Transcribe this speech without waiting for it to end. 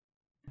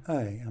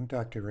Hi, I'm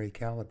Dr. Ray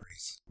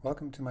Calabrese.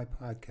 Welcome to my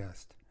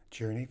podcast,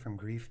 Journey from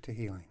Grief to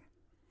Healing.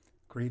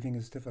 Grieving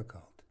is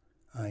difficult.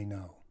 I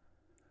know.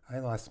 I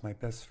lost my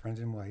best friend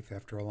and wife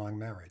after a long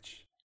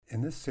marriage.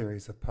 In this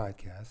series of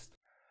podcasts,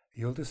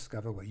 you'll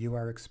discover what you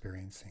are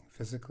experiencing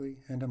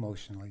physically and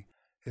emotionally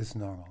is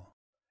normal.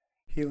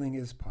 Healing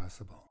is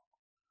possible.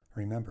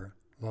 Remember,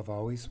 love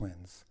always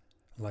wins.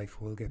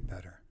 Life will get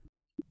better.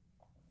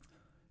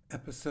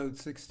 Episode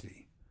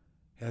 60.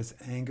 Has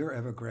anger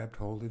ever grabbed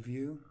hold of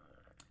you?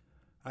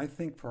 I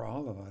think for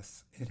all of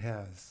us, it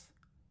has.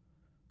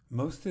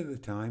 Most of the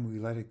time, we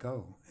let it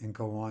go and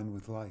go on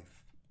with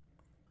life.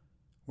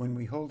 When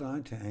we hold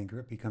on to anger,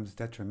 it becomes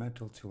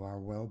detrimental to our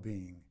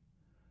well-being.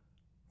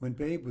 When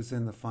Babe was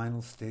in the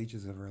final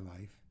stages of her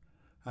life,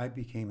 I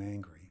became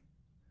angry,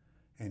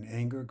 and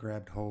anger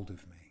grabbed hold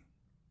of me.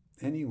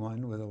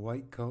 Anyone with a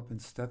white coat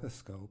and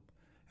stethoscope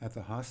at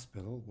the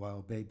hospital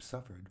while Babe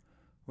suffered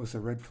was a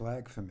red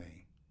flag for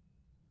me.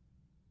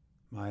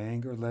 My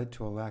anger led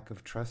to a lack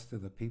of trust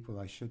of the people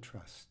I should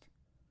trust.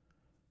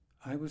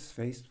 I was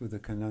faced with the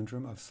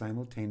conundrum of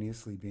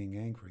simultaneously being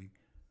angry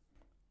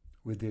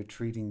with their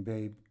treating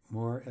Babe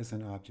more as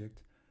an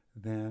object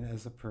than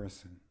as a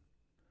person.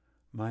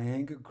 My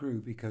anger grew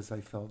because I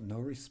felt no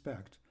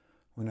respect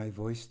when I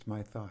voiced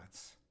my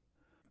thoughts.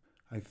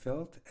 I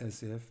felt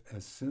as if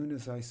as soon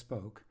as I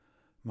spoke,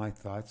 my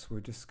thoughts were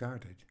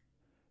discarded.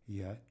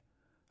 Yet,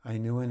 I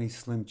knew any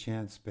slim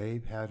chance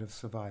Babe had of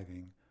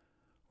surviving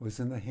was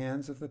in the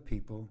hands of the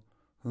people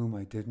whom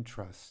I didn't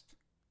trust.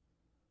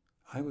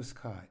 I was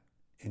caught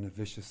in a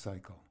vicious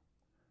cycle.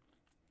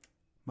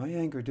 My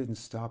anger didn't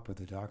stop with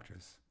the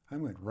doctors. I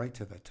went right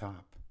to the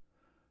top.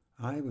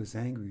 I was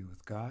angry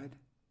with God,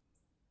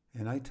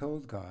 and I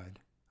told God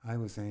I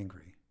was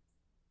angry.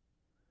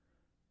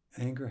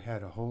 Anger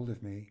had a hold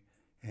of me,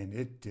 and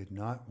it did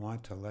not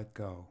want to let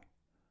go.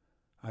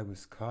 I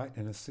was caught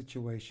in a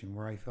situation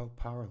where I felt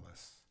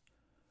powerless.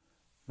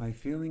 My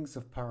feelings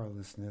of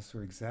powerlessness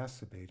were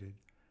exacerbated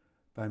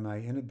by my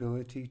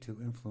inability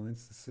to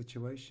influence the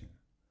situation.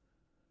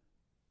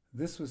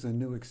 This was a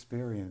new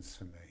experience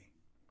for me.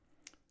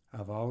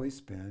 I've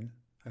always been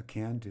a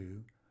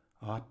can-do,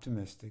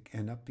 optimistic,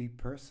 and upbeat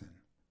person.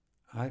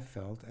 I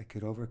felt I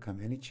could overcome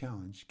any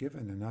challenge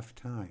given enough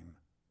time.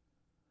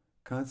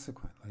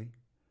 Consequently,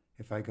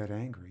 if I got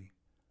angry,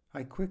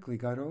 I quickly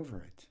got over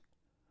it.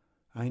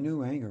 I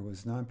knew anger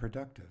was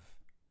non-productive.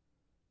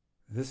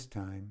 This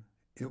time,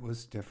 it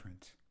was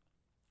different.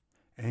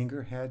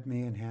 Anger had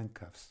me in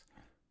handcuffs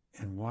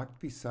and walked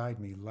beside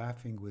me,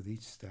 laughing with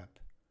each step.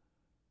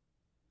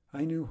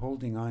 I knew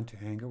holding on to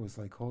anger was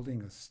like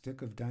holding a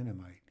stick of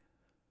dynamite,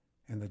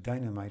 and the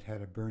dynamite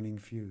had a burning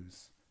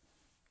fuse.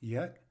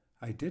 Yet,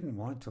 I didn't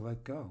want to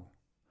let go.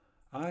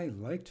 I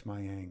liked my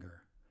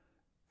anger.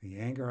 The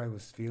anger I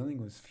was feeling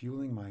was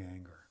fueling my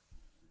anger.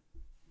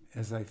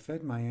 As I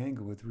fed my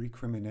anger with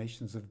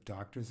recriminations of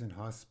doctors and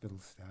hospital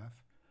staff,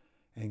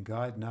 and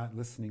God not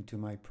listening to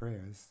my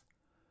prayers,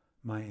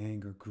 my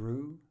anger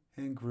grew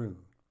and grew.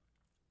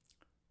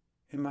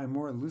 In my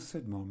more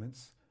lucid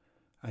moments,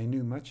 I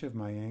knew much of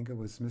my anger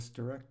was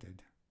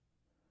misdirected.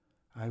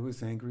 I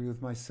was angry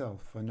with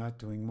myself for not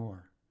doing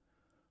more,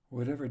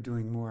 whatever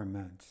doing more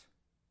meant.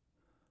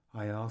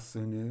 I also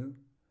knew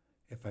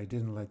if I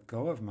didn't let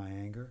go of my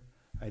anger,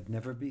 I'd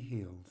never be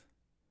healed.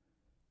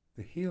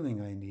 The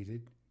healing I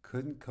needed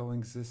couldn't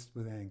coexist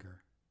with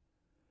anger.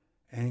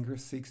 Anger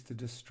seeks to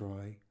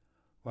destroy,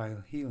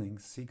 while healing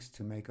seeks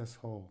to make us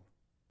whole.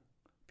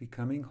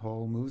 Becoming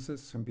whole moves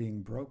us from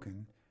being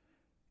broken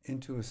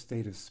into a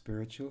state of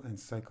spiritual and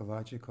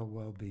psychological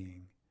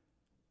well-being.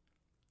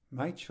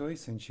 My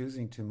choice in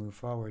choosing to move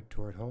forward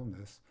toward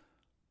wholeness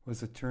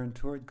was a turn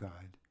toward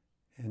God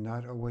and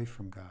not away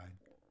from God.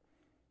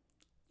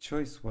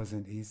 Choice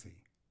wasn't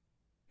easy.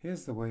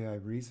 Here's the way I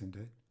reasoned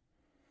it.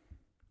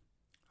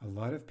 A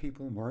lot of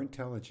people more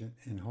intelligent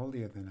and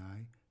holier than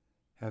I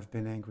have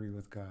been angry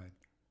with God.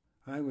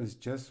 I was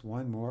just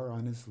one more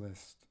on his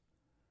list.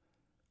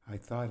 I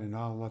thought an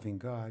all-loving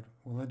God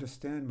will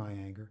understand my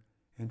anger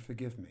and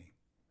forgive me.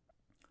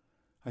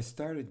 I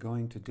started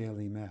going to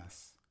daily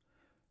Mass.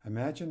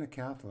 Imagine a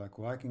Catholic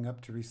walking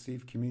up to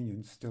receive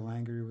communion still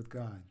angry with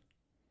God.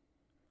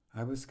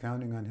 I was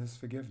counting on his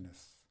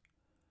forgiveness.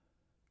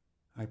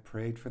 I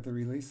prayed for the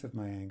release of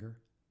my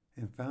anger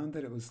and found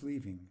that it was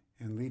leaving,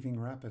 and leaving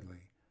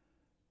rapidly.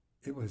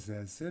 It was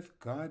as if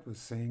God was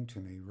saying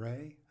to me,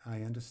 "Ray,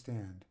 I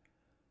understand.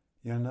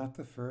 You're not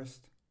the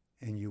first,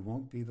 and you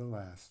won't be the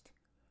last.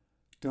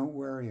 Don't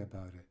worry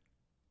about it.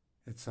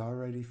 It's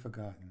already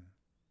forgotten."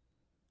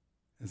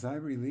 As I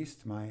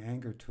released my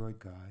anger toward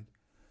God,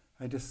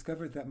 I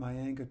discovered that my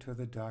anger toward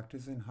the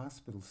doctors and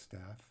hospital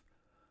staff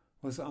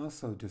was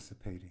also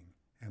dissipating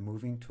and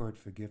moving toward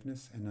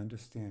forgiveness and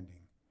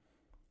understanding.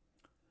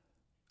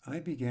 I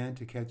began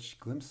to catch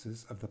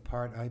glimpses of the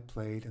part I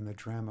played in the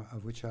drama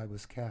of which I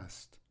was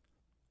cast.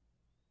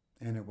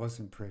 And it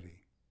wasn't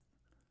pretty.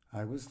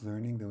 I was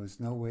learning there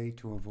was no way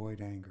to avoid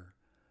anger.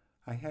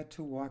 I had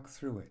to walk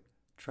through it,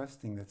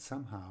 trusting that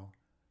somehow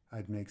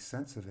I'd make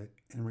sense of it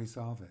and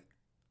resolve it.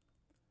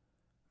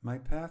 My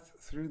path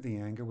through the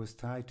anger was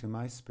tied to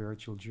my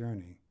spiritual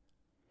journey.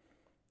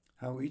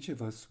 How each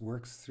of us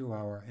works through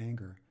our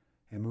anger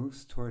and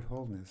moves toward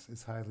wholeness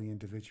is highly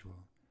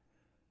individual.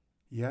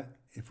 Yet,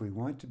 if we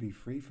want to be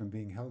free from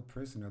being held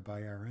prisoner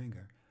by our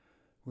anger,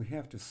 we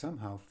have to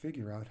somehow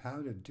figure out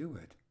how to do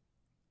it.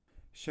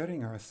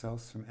 Shutting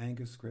ourselves from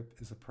anger's grip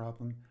is a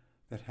problem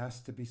that has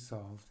to be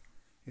solved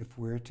if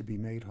we're to be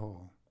made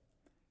whole.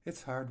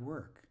 It's hard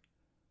work,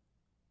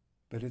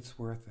 but it's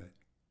worth it.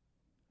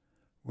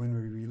 When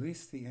we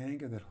release the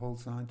anger that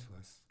holds on to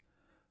us,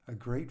 a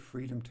great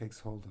freedom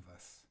takes hold of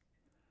us.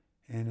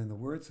 And in the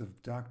words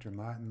of Dr.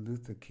 Martin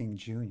Luther King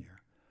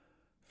Jr.,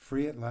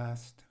 free at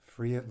last,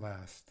 free at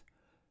last.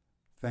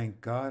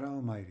 Thank God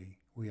Almighty,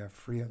 we are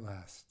free at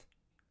last.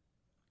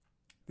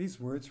 These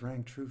words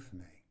rang true for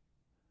me.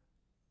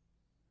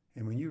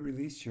 And when you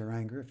release your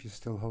anger, if you're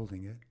still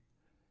holding it,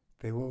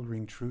 they will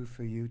ring true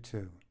for you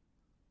too.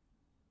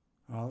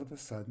 All of a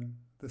sudden,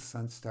 the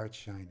sun starts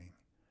shining.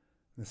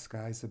 The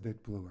sky's a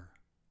bit bluer.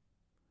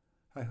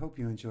 I hope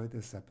you enjoyed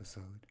this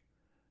episode.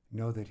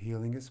 Know that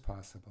healing is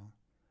possible.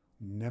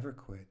 Never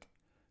quit.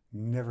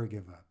 Never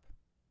give up.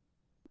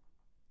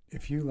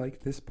 If you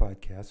like this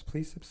podcast,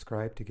 please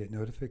subscribe to get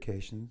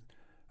notifications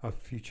of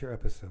future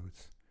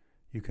episodes.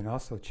 You can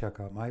also check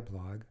out my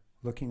blog,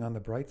 Looking on the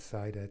Bright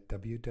Side, at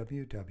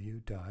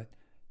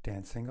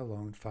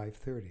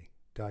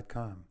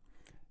www.dancingalone530.com.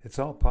 It's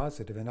all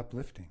positive and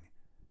uplifting.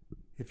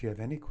 If you have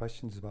any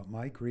questions about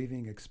my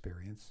grieving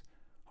experience,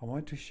 or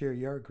want to share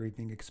your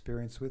grieving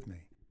experience with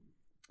me,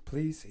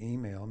 please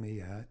email me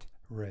at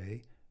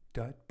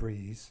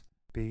ray.breeze,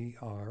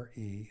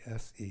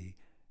 BRESE,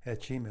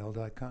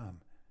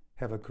 @gmail.com.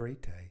 Have a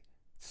great day,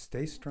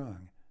 stay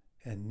strong,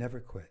 and never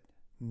quit,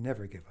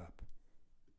 never give up.